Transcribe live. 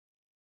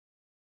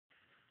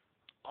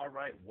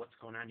Alright, what's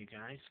going on, you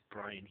guys?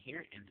 Brian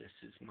here, and this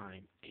is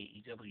my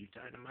AEW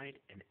Dynamite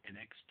and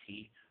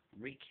NXT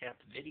recap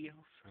video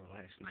for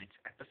last night's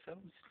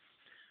episodes.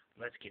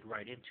 Let's get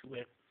right into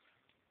it.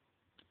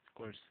 Of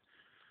course,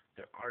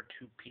 there are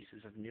two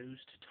pieces of news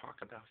to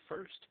talk about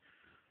first.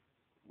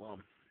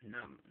 Well, no,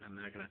 I'm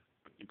not going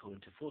to go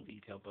into full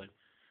detail, but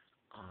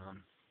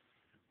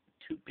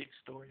two big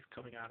stories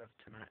coming out of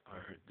tonight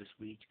or this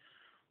week.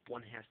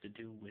 One has to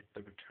do with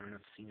the return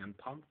of CM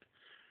Punk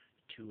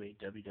to a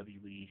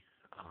WWE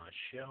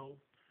show.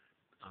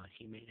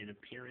 He made an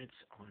appearance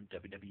on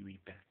WWE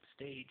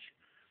Backstage.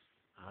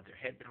 There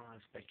had been a lot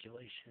of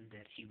speculation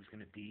that he was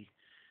going to be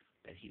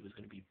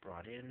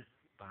brought in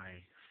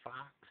by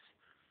Fox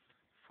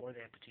for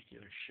that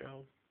particular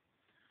show,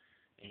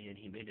 and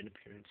he made an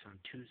appearance on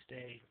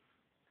Tuesday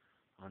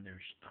on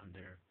their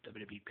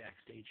WWE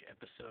Backstage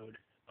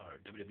episode or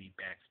WWE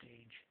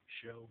Backstage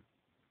show.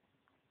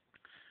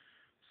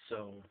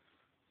 So,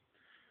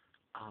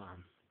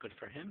 good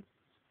for him.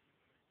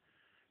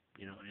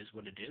 You know, it is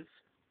what it is.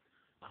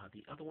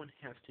 The other one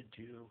has to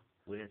do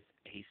with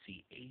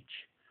ACH.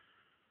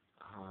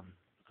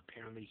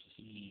 Apparently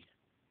he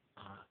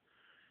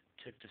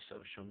took to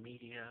social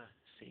media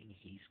saying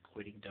he's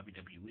quitting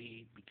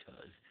WWE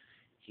because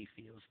he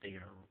feels they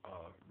are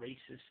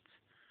racist,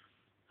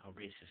 a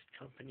racist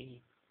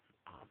company.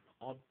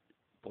 All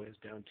boils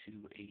down to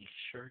a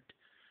shirt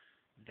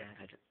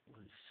that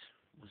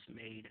was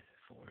made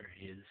for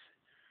his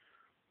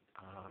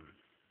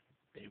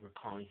they were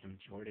calling him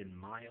Jordan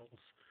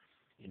Miles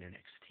in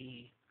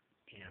NXT,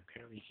 and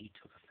apparently he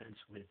took offense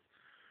with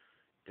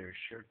their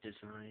shirt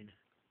design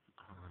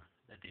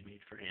that they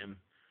made for him.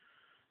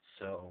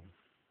 So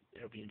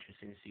it'll be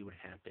interesting to see what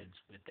happens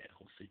with that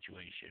whole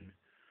situation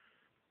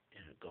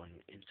going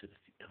into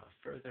the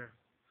further.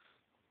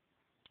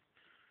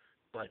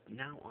 But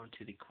now on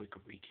to the quick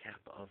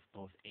recap of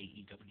both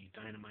AEW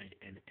Dynamite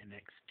and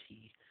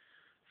NXT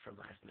for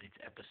last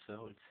night's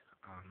episodes.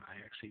 I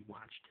actually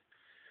watched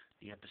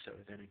the episode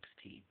of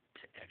NXT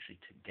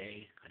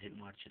today. I didn't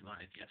watch it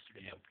live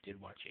yesterday. I did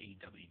watch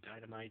AEW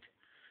Dynamite.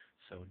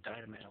 So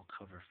Dynamite I'll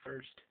cover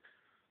first.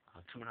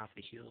 Coming off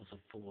the heels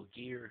of Full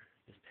Gear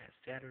this past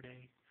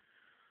Saturday.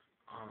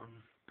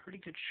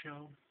 Pretty good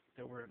show.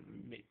 There were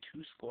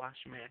two squash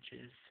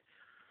matches.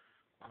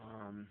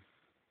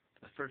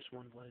 The first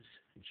one was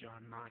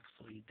Jon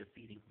Moxley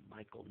defeating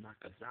Michael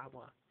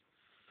Nakazawa.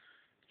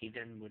 He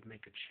then would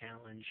make a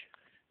challenge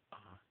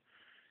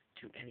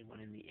to anyone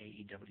in the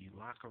AEW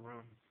locker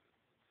room.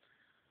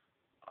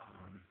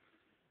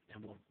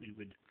 And we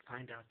would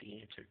find out the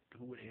answer,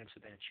 who would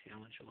answer that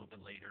challenge a little bit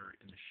later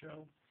in the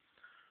show.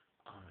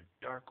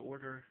 Dark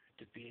Order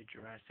defeated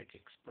Jurassic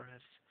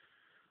Express.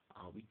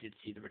 We did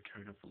see the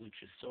return of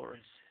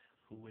Luchasaurus,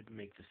 who would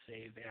make the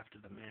save after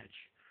the match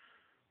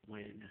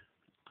when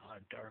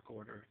Dark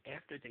Order,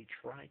 after they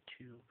tried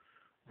to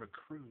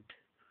recruit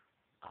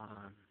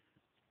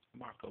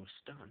Marco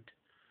Stunt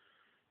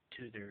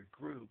to their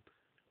group,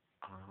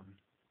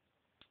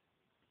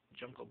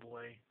 Jungle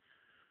Boy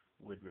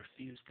would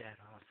refuse that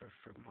offer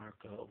for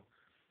Marco.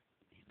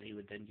 They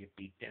would then get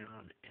beat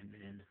down, and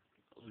then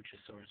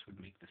Luchasaurus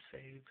would make the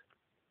save.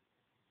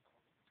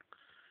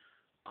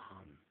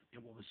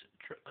 And what was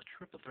a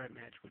triple threat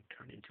match would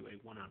turn into a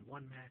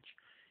one-on-one match.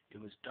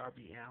 It was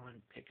Darby Allin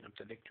picking up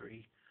the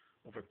victory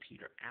over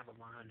Peter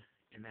Avalon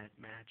in that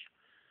match.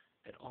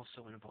 That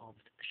also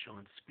involved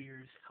Shawn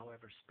Spears.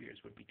 However, Spears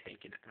would be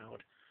taken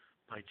out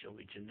by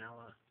Joey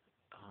Janela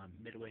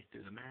midway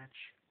through the match.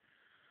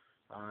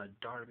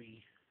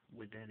 Darby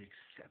would then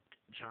accept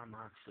Jon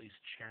Moxley's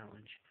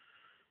challenge,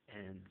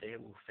 and they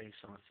will face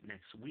off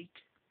next week.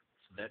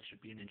 So that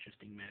should be an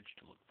interesting match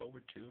to look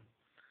forward to.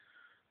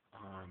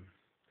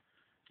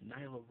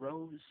 Nyla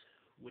Rose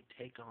would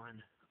take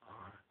on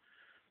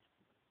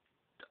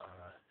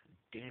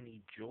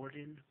Danny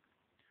Jordan.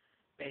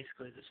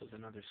 Basically, this was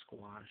another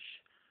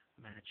squash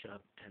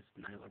matchup as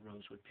Nyla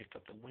Rose would pick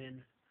up the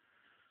win.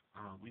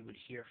 We would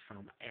hear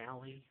from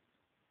Allie,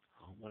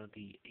 one of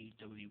the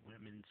AEW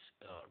women's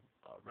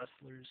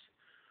wrestlers.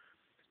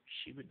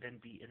 She would then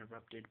be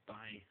interrupted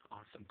by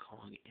Awesome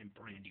Kong and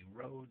Brandy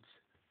Rhodes,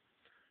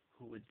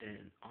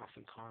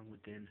 Awesome Kong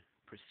would then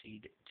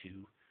proceed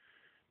to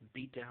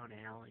beat down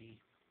Allie.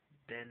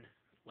 Then,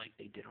 like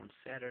they did on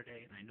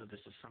Saturday, and I know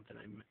this is something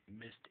I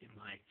missed in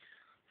my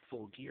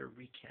Full Gear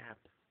recap,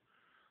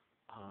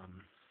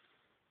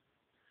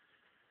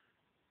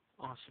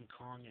 Awesome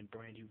Kong and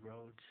Brandy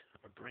Rhodes,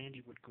 or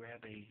Brandy would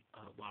grab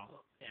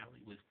while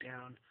Allie was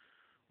down,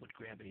 would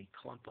grab a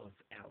clump of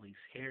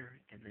Allie's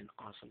hair, and then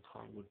Awesome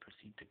Kong would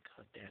proceed to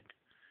cut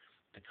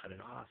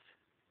it off,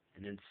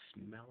 and then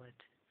smell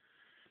it,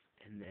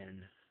 and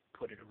then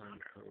put it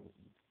around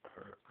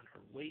on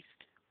her waist.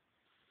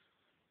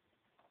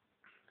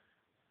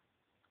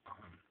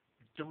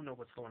 Don't know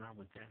what's going on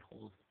with that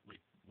whole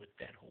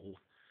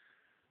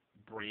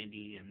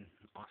Brandy and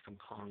Awesome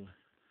Kong.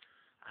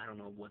 I don't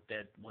know what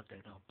that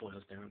all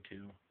boils down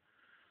to.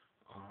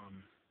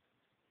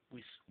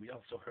 We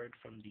also heard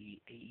from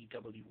the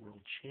AEW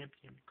World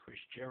Champion Chris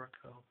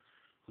Jericho,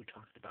 who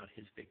talked about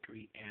his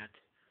victory at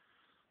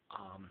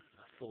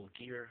Full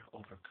Gear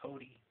over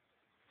Cody.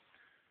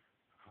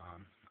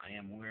 I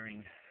am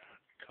wearing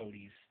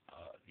Cody's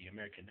the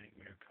American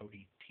Nightmare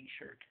Cody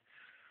T-shirt.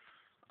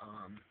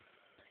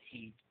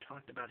 He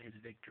talked about his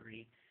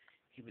victory.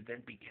 He would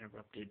then be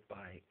interrupted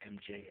by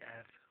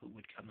MJF, who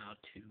would come out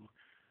to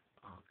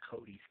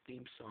Cody's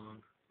theme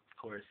song. Of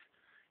course,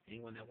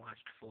 anyone that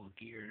watched Full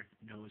Gear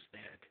knows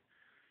that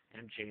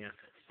MJF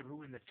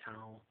threw in the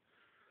towel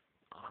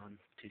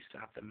to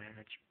stop the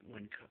match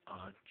when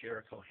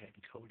Jericho had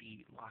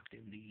Cody locked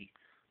in the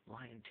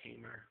Lion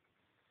Tamer,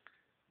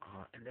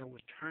 and then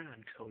would turn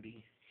on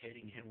Cody,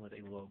 hitting him with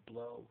a low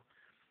blow,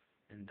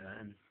 and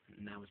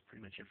that was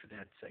pretty much it for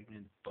that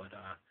segment. But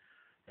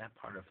that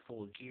part of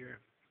Full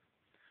Gear,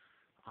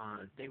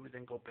 they would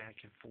then go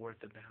back and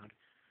forth about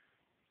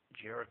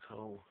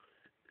Jericho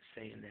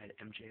saying that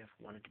MJF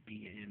wanted to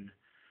be in.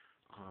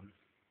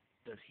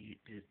 Does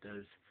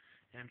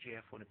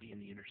MJF want to be in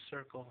the inner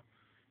circle?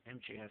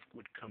 MJF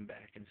would come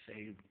back and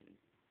say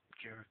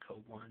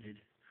Jericho wanted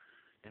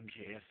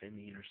MJF in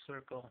the inner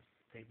circle.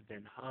 They would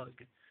then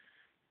hug.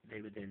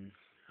 They would then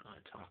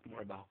talk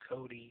more about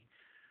Cody.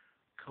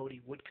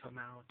 Cody would come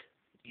out,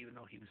 even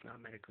though he was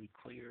not medically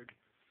cleared.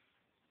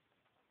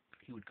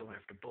 He would go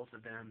after both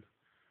of them,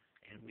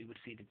 and we would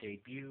see the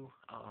debut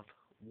of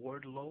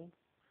Wardlow.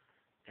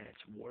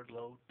 That's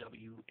Wardlow,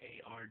 Wardlow.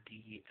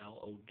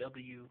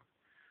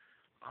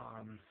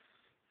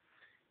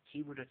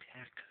 He would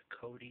attack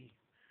Cody.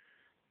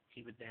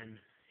 He would then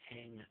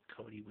hang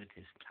Cody with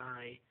his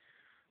tie,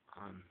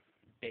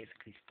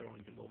 basically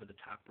throwing him over the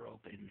top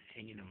rope and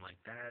hanging him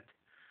like that.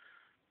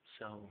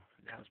 So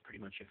that was pretty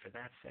much it for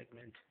that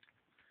segment.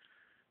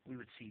 We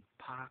would see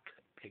Pac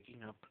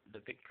picking up the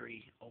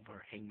victory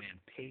over Hangman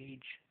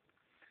Page.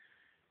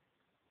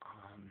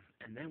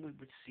 And then we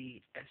would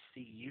see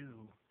SCU,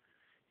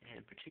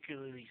 and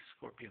particularly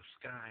Scorpio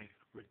Sky,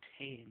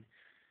 retain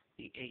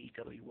the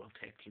AEW World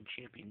Tag Team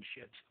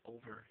Championships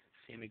over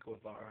Sammy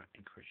Guevara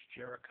and Chris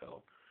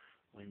Jericho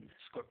when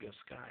Scorpio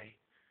Sky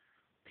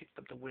picked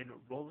up the win,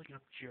 rolling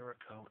up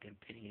Jericho and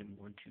pinning him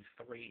 1,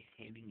 2, 3,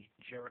 handing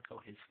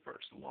Jericho his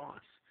first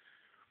loss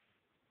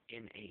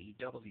in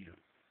AEW.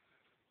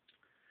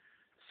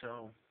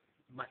 So,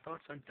 my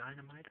thoughts on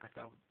Dynamite, I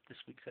thought this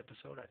week's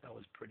episode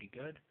was pretty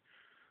good.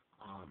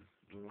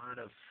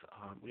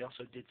 We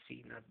also did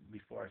see,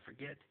 before I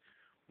forget,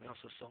 we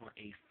also saw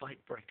a fight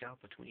break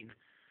out between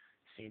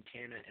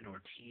Santana and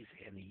Ortiz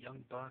and the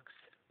Young Bucks,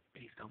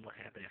 based on what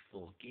happened at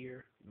Full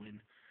Gear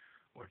when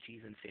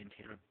Ortiz and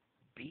Santana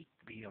beat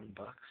the Young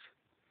Bucks.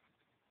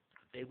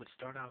 They would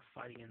start out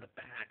fighting in the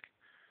back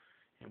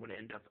and would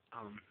end up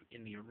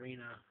in the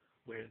arena,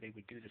 where they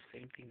would do the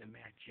same thing to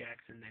Matt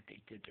Jackson that they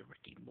did to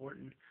Ricky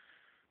Morton,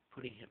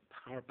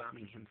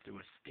 powerbombing him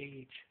through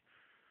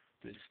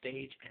the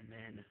stage, and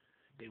then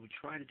they would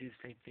try to do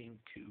the same thing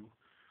to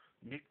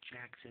Nick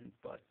Jackson,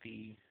 but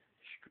the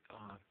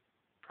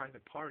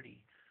Private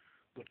Party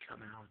would come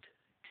out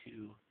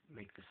to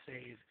make the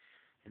save,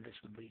 and this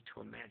would lead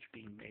to a match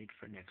being made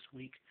for next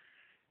week.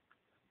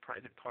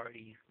 Private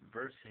Party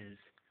versus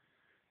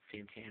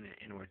Santana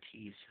and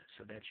Ortiz,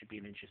 so that should be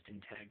an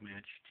interesting tag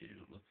match to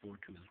look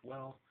forward to as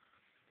well.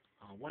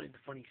 One of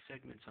the funny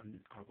segments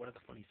one of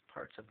the funniest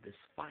parts of this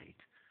fight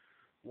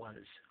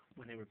was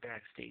when they were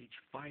backstage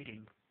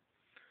fighting.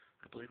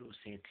 I believe it was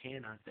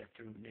Santana that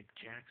threw Nick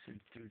Jackson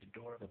through the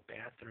door of a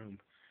bathroom,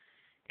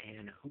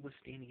 and who was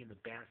standing in the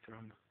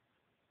bathroom?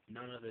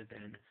 None other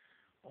than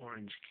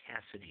Orange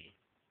Cassidy.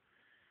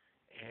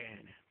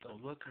 And the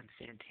look on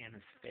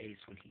Santana's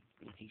face when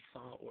he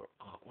saw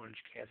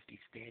Orange Cassidy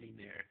standing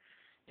there,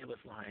 it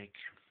was like,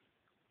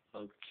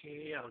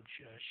 okay, I'll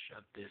just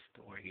shut this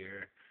door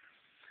here.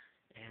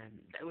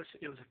 And it was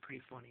a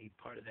pretty funny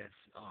part of that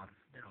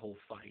whole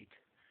fight.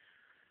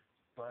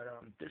 But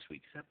this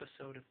week's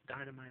episode of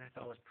Dynamite I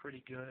thought was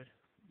pretty good.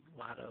 A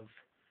lot of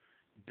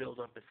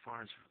build up as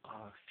far as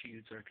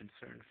feuds are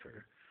concerned for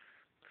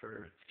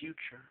the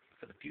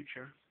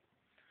future.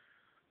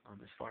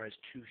 As far as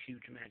 2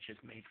 huge matches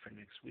made for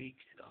next week,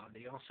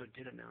 they also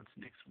did announce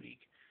next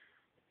week,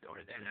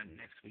 or then on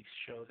next week's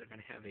show, they're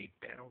going to have a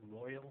battle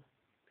royal,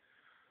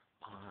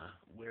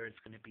 where it's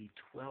going to be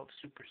 12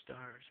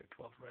 superstars or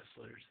 12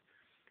 wrestlers,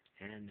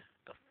 and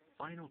the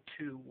final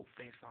 2 will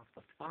face off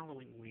the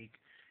following week,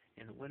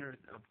 and the winner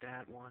of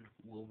that one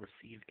will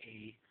receive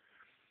a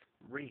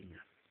ring,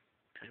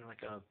 kind of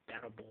like a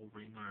battle bowl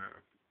ring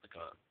or like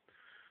a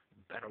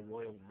battle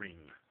royal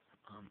ring.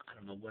 I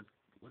don't know what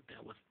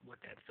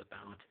that's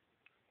about.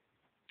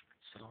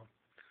 So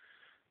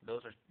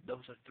those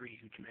are 3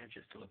 huge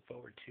matches to look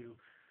forward to.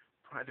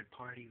 Private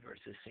Party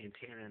versus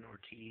Santana and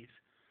Ortiz,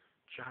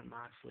 Jon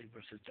Moxley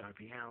versus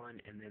Darby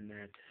Allin, and then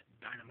that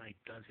Dynamite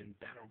Dozen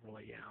Battle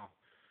Royale.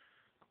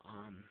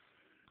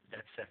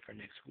 That's set for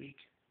next week.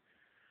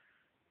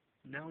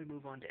 Now we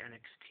move on to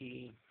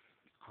NXT.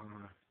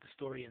 The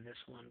story in this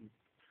one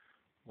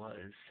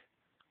was,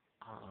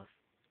 I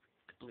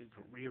believe,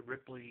 Rhea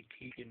Ripley,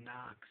 Tegan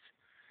Knox,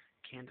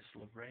 Candice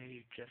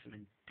LeRae,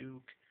 Jessamine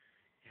Duke,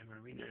 and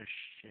Marina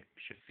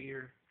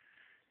Shafir.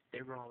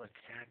 They were all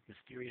attacked,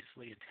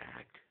 mysteriously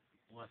attacked,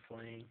 left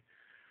laying.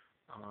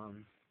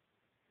 Um,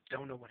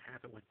 don't know what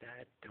happened with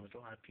that. There was a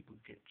lot of people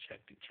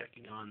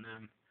checking on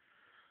them.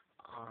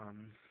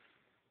 Um,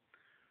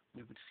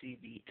 we would see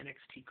the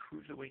NXT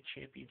Cruiserweight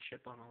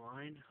Championship on the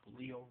line.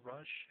 Lio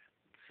Rush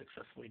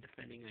successfully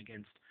defending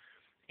against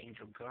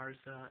Angel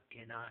Garza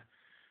in a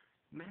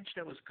match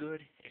that was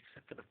good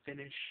except for the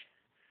finish.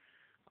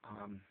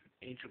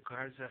 Angel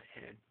Garza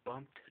had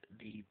bumped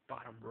the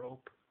bottom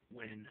rope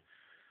when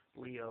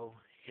Leo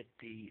hit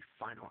the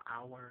final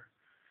hour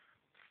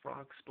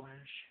frog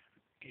splash,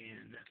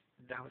 and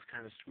that was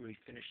kind of a screwy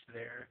finish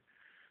there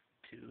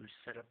to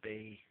set up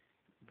a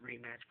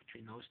rematch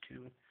between those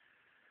two.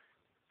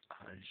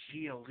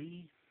 Xia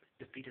Li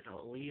defeated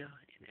Aaliyah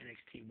in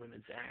NXT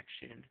Women's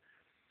Action.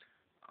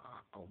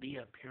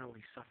 Aaliyah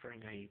apparently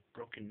suffering a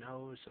broken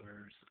nose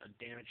or a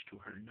damage to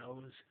her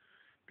nose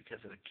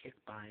because of a kick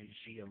by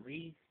Xia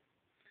Li.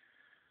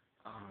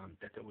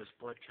 That there was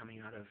blood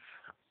coming out of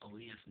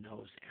Aaliyah's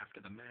nose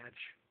after the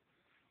match.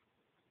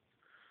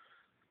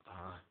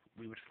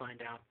 We would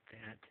find out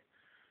that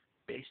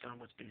based on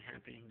what's been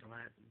happening the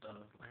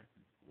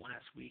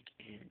last week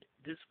and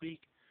this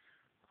week,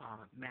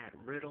 Matt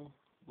Riddle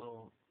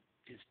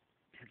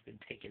has been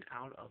taken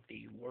out of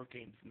the War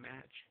Games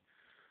match,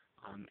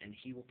 and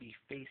he will be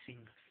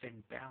facing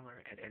Finn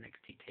Balor at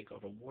NXT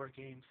TakeOver War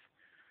Games.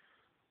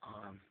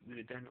 We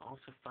would then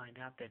also find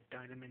out that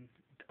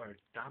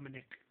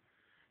Dominic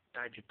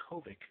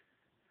Dijakovic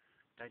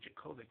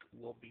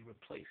will be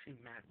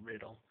replacing Matt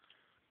Riddle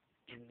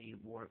in the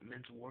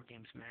men's War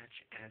Games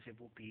match, as it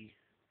will be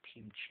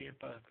Team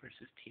Ciampa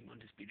versus Team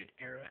Undisputed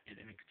Era at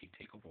NXT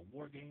TakeOver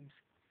War Games.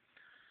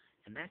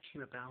 And that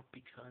came about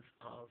because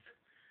of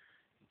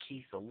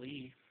Keith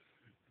Lee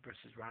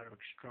versus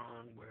Roderick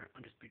Strong, where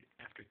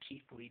after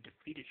Keith Lee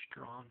defeated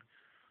Strong,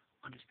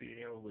 Undisputed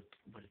Era would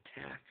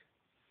attack,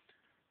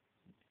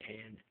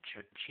 and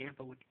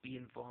Ciampa would be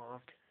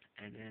involved,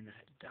 and then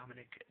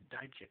Dominic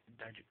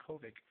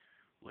Dijakovic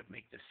would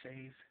make the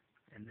save,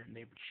 and then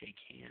they would shake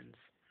hands.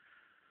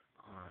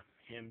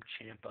 Him,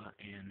 Ciampa,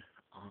 and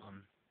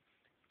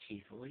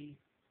Keith Lee.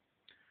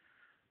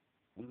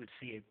 We would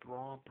see a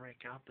brawl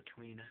break out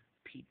between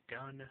Pete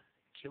Dunne,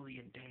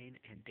 Killian Dane,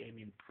 and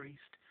Damian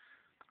Priest.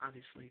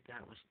 Obviously,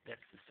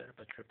 that's to set up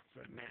a triple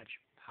threat match,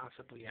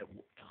 possibly at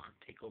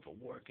TakeOver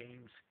War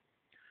Games.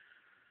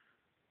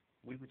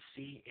 We would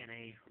see in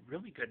a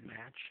really good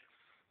match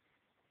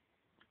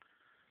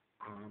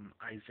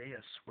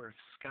Isaiah Swerve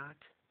Scott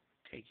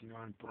taking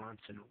on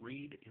Bronson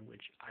Reed, in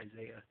which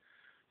Isaiah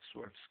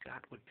Swerve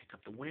Scott would pick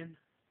up the win.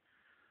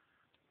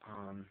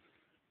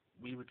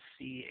 We would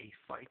see a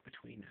fight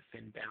between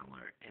Finn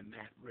Balor and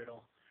Matt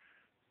Riddle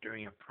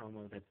during a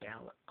promo that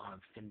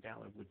Finn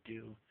Balor would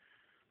do,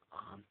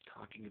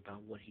 talking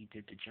about what he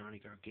did to Johnny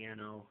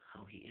Gargano,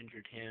 how he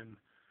injured him,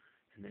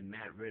 and then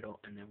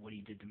what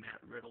he did to Matt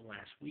Riddle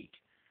last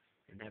week,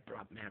 and that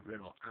brought Matt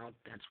Riddle out.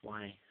 That's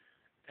what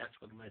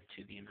led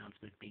to the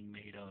announcement being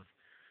made of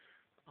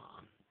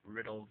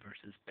Riddle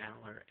versus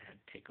Balor at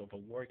TakeOver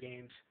War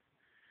Games.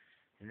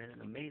 And then in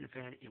the main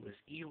event, it was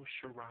Io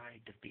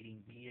Shirai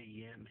defeating Mia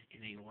Yim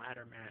in a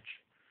ladder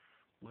match,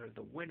 where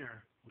the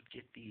winner would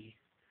get the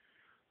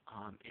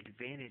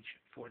advantage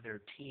for their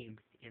team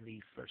in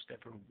the first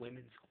ever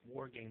women's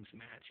War Games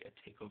match at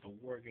TakeOver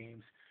War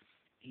Games.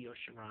 Io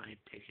Shirai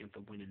taking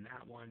the win in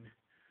that one,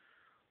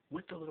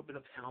 with a little bit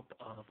of help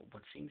of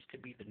what seems to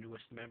be the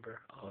newest member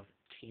of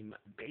Team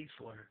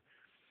Baszler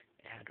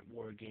at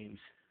War Games,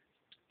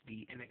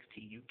 the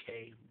NXT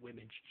UK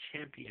Women's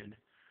Champion,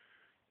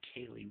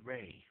 Kaylee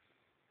Ray,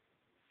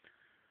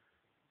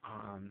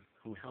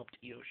 who helped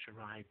Io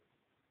Shirai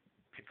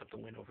pick up the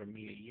win over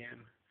Mia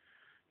Yim.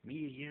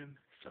 Mia Yim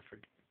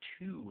suffered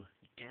two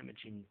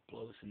damaging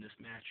blows in this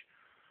match.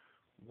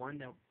 One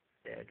that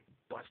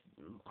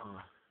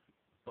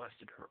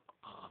busted her,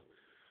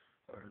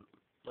 or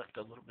left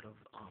a little bit of,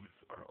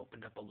 or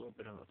opened up a little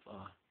bit of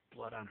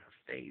blood on her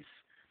face.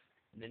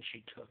 And then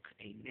she took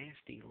a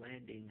nasty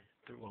landing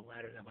through a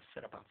ladder that was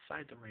set up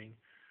outside the ring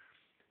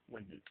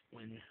when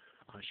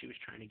she was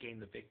trying to gain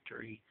the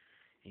victory,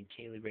 and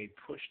Kaylee Ray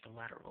pushed the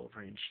ladder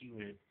over, and she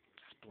would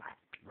splat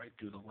right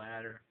through the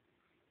ladder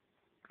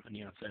on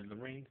the outside of the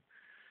ring.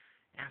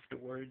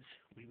 Afterwards,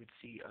 we would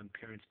see an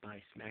appearance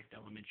by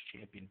SmackDown Women's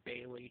Champion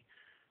Bayley,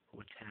 who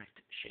attacked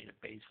Shayna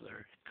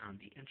Baszler on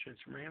the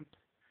entrance ramp.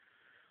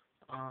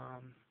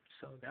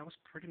 So that was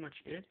pretty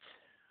much it.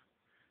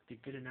 They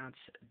did announce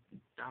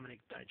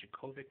Dominic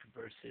Dijakovic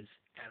versus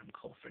Adam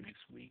Cole for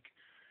next week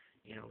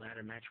in a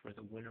ladder match where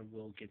the winner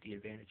will get the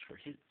advantage for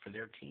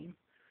their team.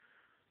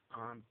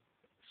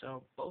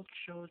 So both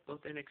shows,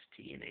 both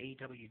NXT and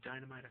AEW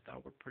Dynamite, I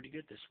thought were pretty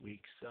good this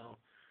week. So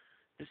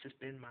this has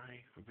been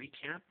my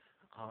recap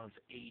of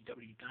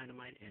AEW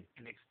Dynamite and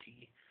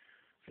NXT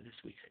for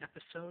this week's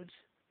episodes.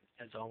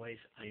 As always,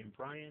 I am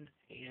Brian,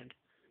 and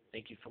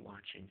thank you for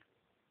watching.